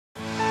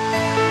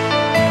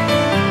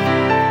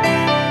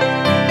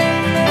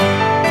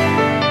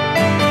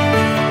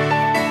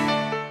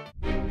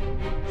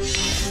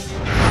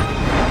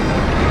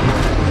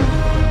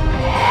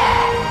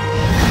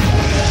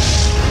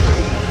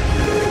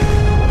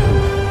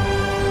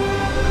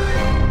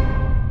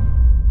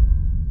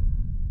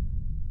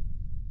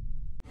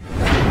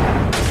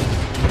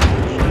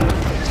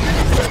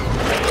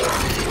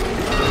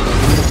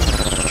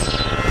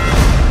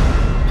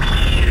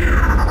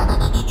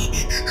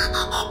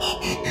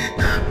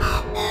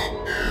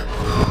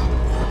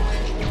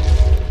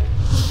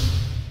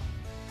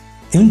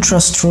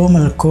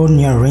Intrastromal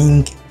corneal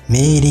ring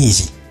made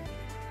easy.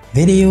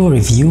 Video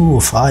review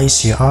of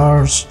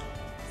ICRs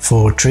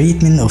for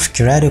treatment of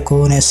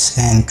keratoconus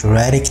and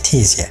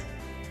keratectasia.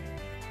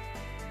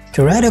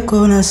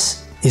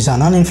 Keratoconus is a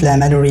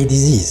non-inflammatory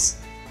disease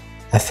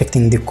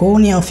affecting the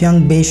cornea of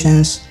young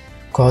patients,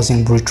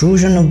 causing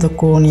protrusion of the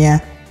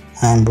cornea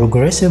and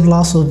progressive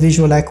loss of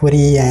visual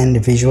acuity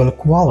and visual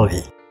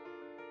quality.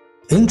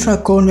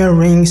 Intracorneal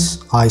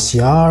rings,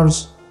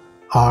 ICRs,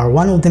 are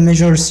one of the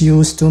measures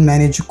used to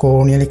manage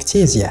corneal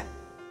ectasia.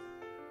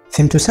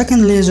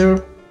 Femtosecond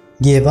laser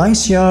gave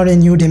ICR a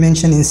new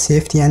dimension in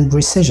safety and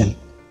precision.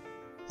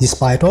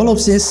 Despite all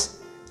of this,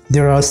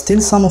 there are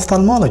still some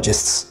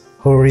ophthalmologists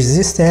who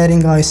resist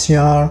adding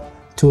ICR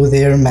to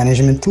their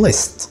management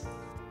list.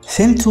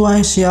 Femto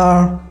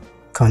ICR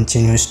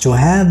continues to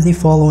have the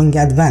following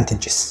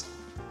advantages: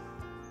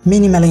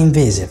 minimally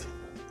invasive,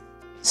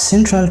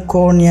 central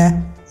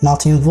cornea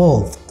not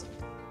involved,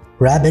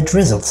 rapid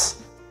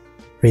results,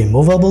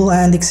 removable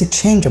and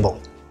exchangeable,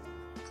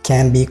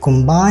 can be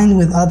combined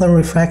with other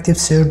refractive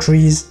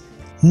surgeries,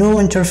 no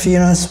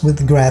interference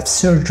with graft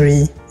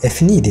surgery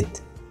if needed,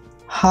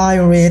 high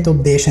rate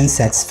of patient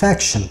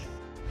satisfaction.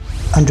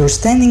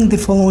 Understanding the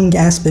following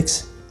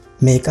aspects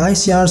make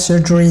ICR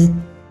surgery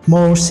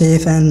more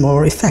safe and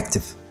more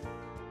effective: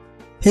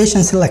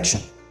 patient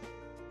selection,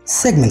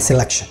 segment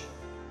selection,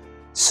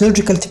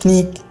 surgical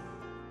technique,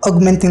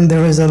 augmenting the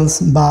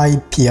results by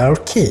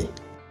PRK.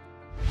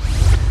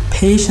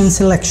 Patient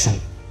selection.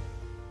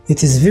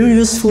 It is very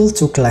useful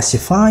to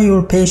classify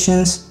your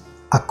patients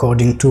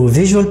according to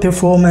visual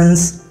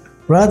performance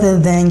rather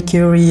than key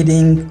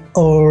reading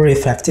or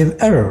refractive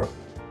error.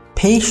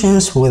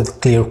 Patients with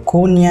clear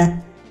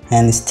cornea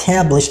and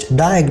established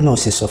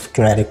diagnosis of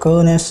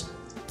keratoconus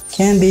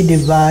can be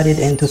divided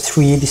into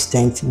three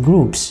distinct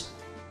groups: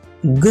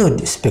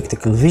 good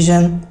spectacle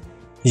vision,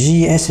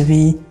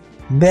 GSV,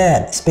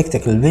 bad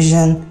spectacle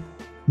vision,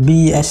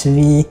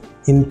 BSV,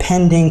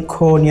 impending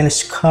corneal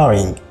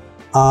scarring,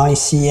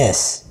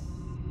 ICS.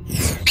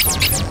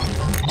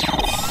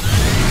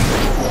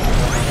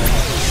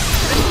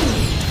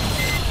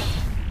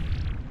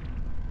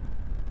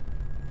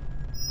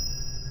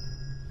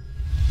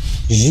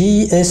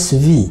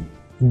 GSV,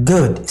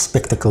 good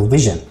spectacle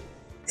vision.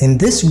 In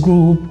this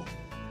group,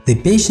 the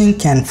patient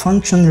can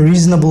function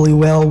reasonably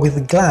well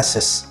with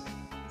glasses.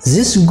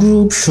 This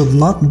group should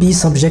not be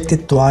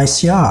subjected to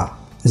ICR.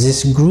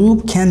 This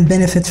group can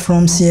benefit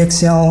from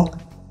CXL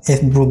if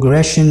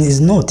progression is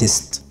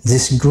noticed.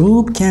 This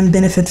group can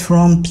benefit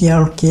from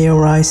PRK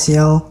or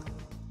ICL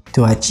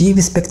to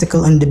achieve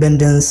spectacle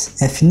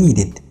independence if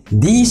needed.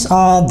 These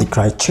are the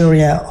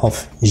criteria of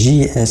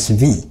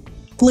GSV.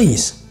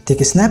 Please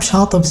take a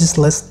snapshot of this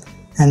list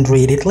and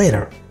read it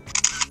later.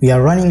 We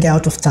are running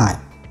out of time.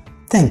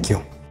 Thank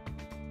you.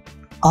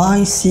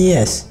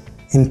 ICS,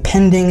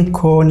 impending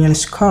corneal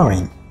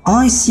scarring.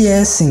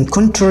 ICS, in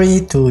contrary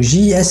to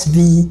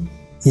GSV,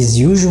 is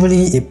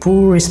usually a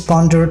poor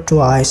responder to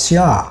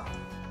ICR.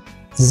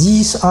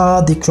 These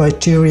are the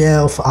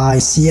criteria of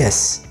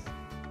ICS.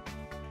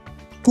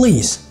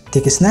 Please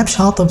take a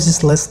snapshot of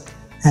this list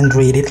and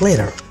read it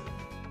later.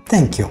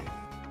 Thank you.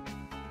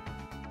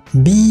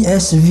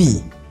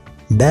 BSV,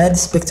 bad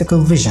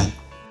spectacle vision.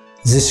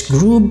 This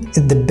group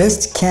is the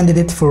best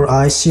candidate for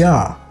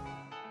ICR.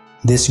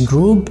 This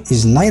group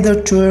is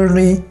neither too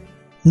early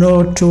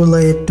nor too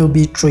late to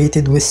be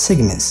treated with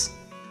segments.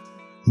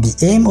 The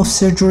aim of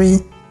surgery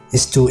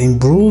is to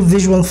improve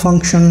visual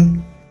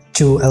function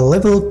to a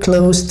level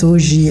close to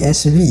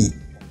GSV.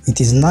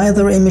 It is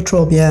neither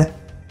emetropia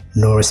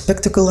nor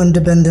spectacle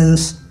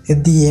independence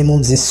at the aim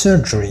of this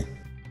surgery.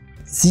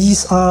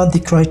 These are the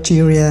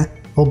criteria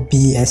of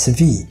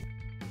BSV.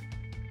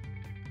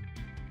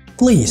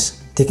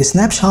 Please take a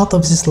snapshot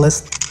of this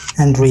list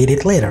and read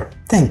it later.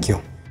 Thank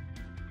you.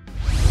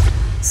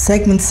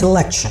 Segment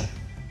selection.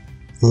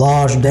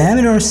 Large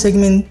diameter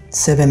segment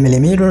 7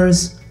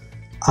 mm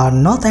are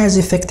not as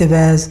effective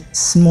as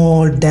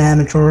small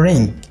diameter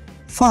ring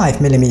 5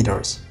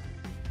 mm.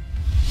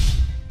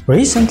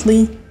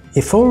 Recently,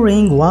 a full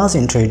ring was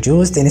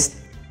introduced in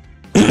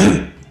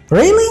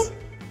Really?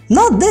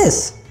 Not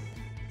this!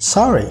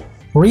 Sorry.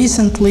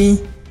 Recently,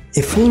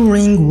 a full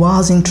ring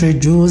was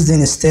introduced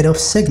instead of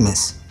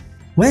segments.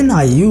 When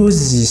I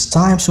used these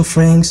types of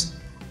rings,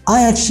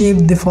 I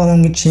achieved the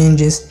following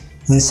changes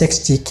in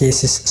 60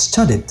 cases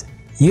studied.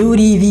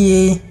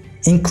 UDVA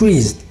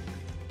increased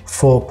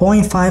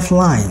 4.5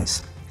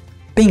 lines.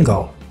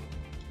 Bingo.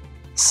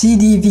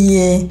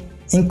 CDVA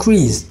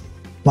increased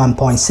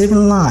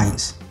 1.7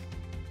 lines.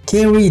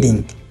 K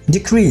reading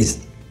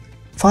decreased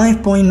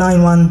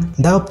 5.91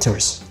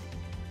 diopters.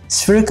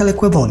 Spherical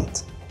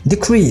equivalent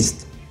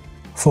decreased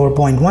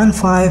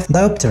 4.15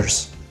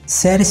 diopters.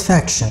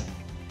 Satisfaction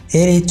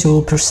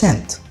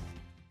 82%.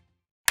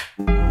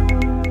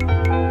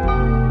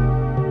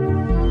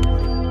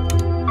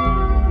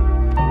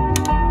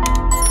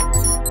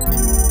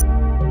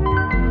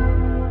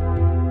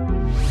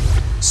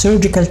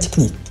 Surgical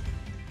technique.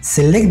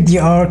 Select the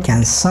arc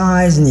and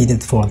size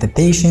needed for the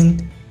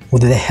patient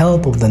with the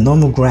help of the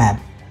nomogram.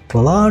 The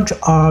large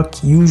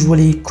arc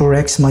usually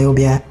corrects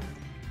myopia,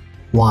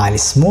 while a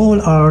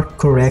small arc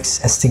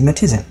corrects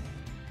astigmatism.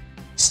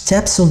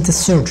 Steps of the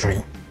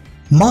surgery.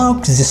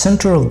 Mark the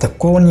center of the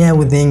cornea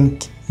with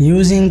ink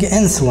using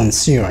insulin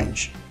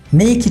syringe.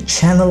 Make a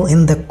channel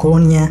in the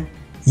cornea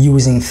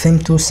using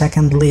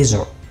femtosecond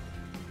laser.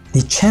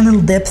 The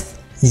channel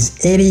depth is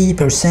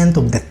 80%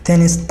 of the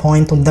thinnest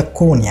point of the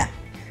cornea,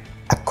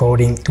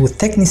 according to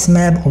thickness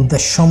map of the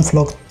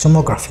Schonflug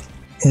tomography.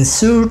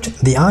 Insert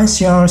the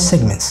ICR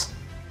segments.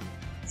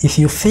 If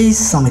you face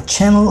some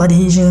channel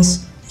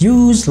adhesions,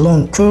 use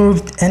long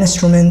curved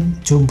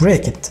instrument to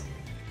break it,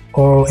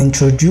 or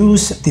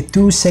introduce the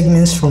two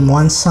segments from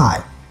one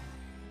side.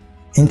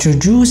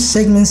 Introduce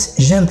segments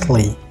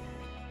gently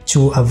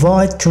to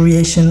avoid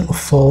creation of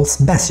false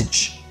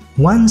passage.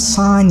 One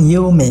sign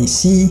you may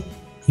see,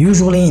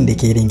 usually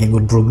indicating a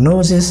good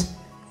prognosis,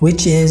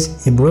 which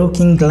is a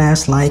broken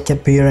glass-like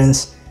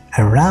appearance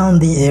around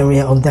the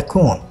area of the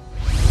cone.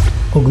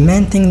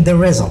 Augmenting the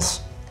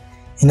results.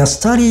 In a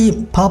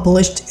study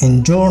published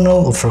in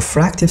Journal of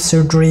Refractive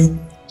Surgery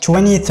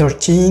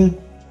 2013,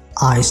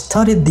 I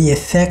studied the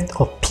effect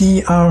of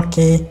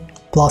PRK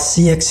plus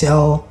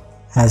CXL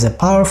as a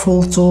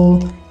powerful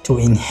tool to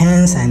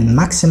enhance and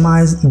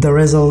maximize the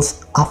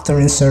results after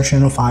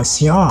insertion of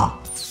ICR.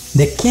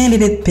 The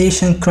candidate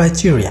patient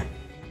criteria.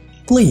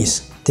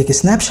 Please take a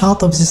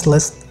snapshot of this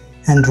list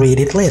and read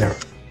it later.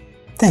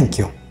 Thank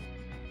you.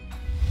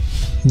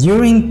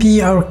 During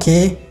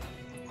PRK,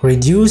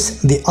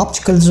 reduce the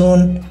optical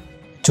zone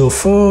to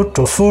 4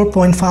 to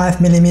 4.5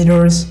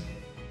 mm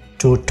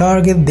to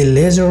target the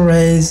laser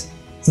rays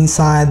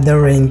inside the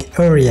ring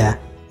area.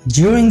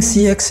 During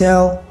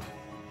CXL,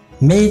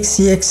 make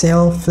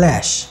CXL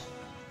flash.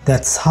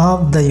 That's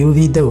half the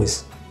UV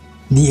dose.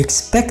 The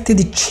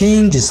expected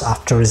changes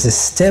after this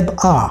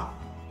step are: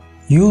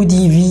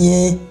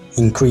 UDVA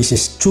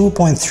increases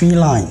 2.3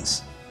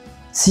 lines,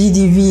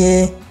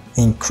 CDVA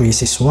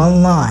increases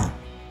 1 line,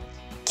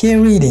 K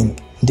reading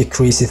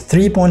decreases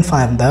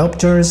 3.5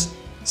 diopters,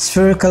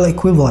 spherical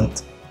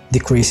equivalent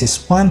decreases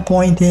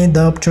 1.8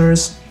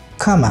 diopters,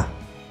 comma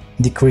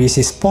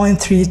decreases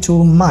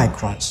 0.32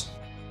 microns.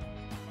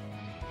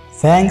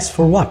 Thanks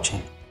for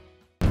watching.